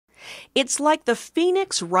It's like the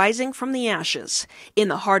phoenix rising from the ashes. In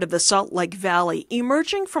the heart of the Salt Lake Valley,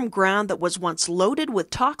 emerging from ground that was once loaded with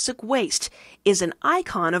toxic waste, is an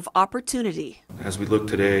icon of opportunity. As we look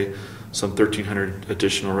today, some 1,300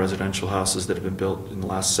 additional residential houses that have been built in the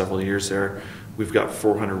last several years there. We've got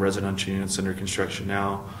 400 residential units under construction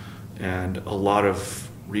now, and a lot of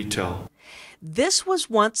retail. This was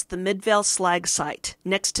once the Midvale slag site,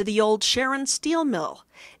 next to the old Sharon steel mill.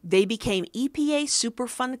 They became EPA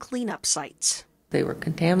Superfund cleanup sites. They were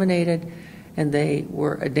contaminated, and they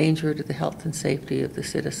were a danger to the health and safety of the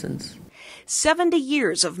citizens. 70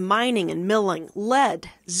 years of mining and milling,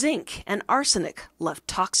 lead, zinc, and arsenic left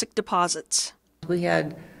toxic deposits. We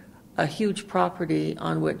had a huge property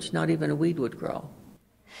on which not even a weed would grow.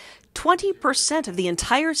 20% of the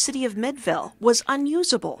entire city of Midvale was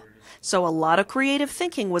unusable. So a lot of creative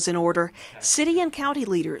thinking was in order. City and county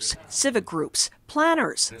leaders, civic groups,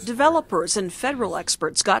 planners, developers, and federal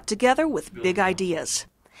experts got together with big ideas.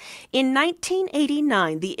 In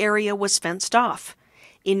 1989, the area was fenced off.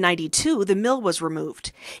 In 92, the mill was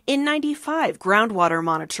removed. In 95, groundwater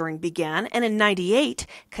monitoring began, and in 98,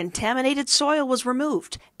 contaminated soil was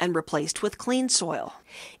removed and replaced with clean soil.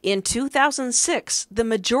 In 2006, the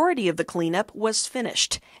majority of the cleanup was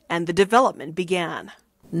finished, and the development began.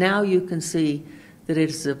 Now you can see that it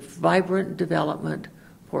is a vibrant development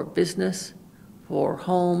for business, for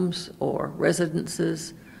homes or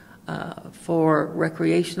residences, for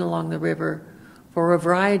recreation along the river, for a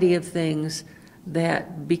variety of things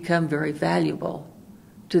that become very valuable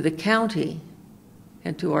to the county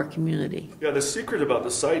and to our community. Yeah, the secret about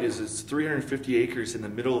the site is it's 350 acres in the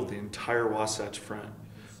middle of the entire Wasatch Front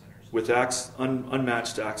with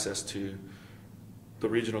unmatched access to the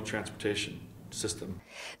regional transportation system.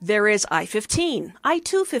 There is I-15,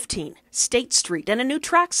 I-215, State Street, and a new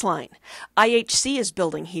tracks line. IHC is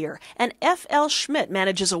building here, and F.L. Schmidt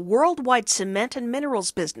manages a worldwide cement and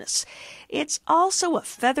minerals business. It's also a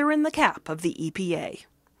feather in the cap of the EPA.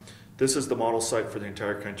 This is the model site for the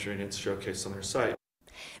entire country, and it's showcased on their site.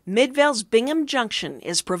 Midvale's Bingham Junction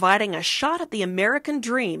is providing a shot at the American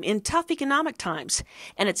dream in tough economic times,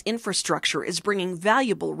 and its infrastructure is bringing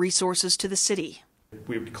valuable resources to the city.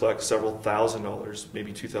 We would collect several $1,000s,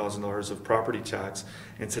 maybe $2,000 of property tax,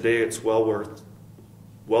 and today it's well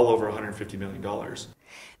over $150 million.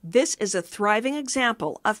 This is a thriving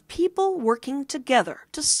example of people working together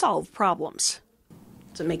to solve problems.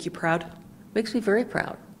 Does it make you proud? Makes me very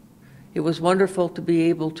proud. It was wonderful to be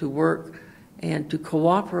able to work and to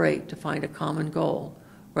cooperate to find a common goal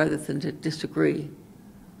rather than to disagree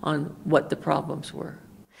on what the problems were.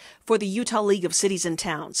 For the Utah League of Cities and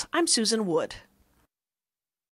Towns, I'm Susan Wood.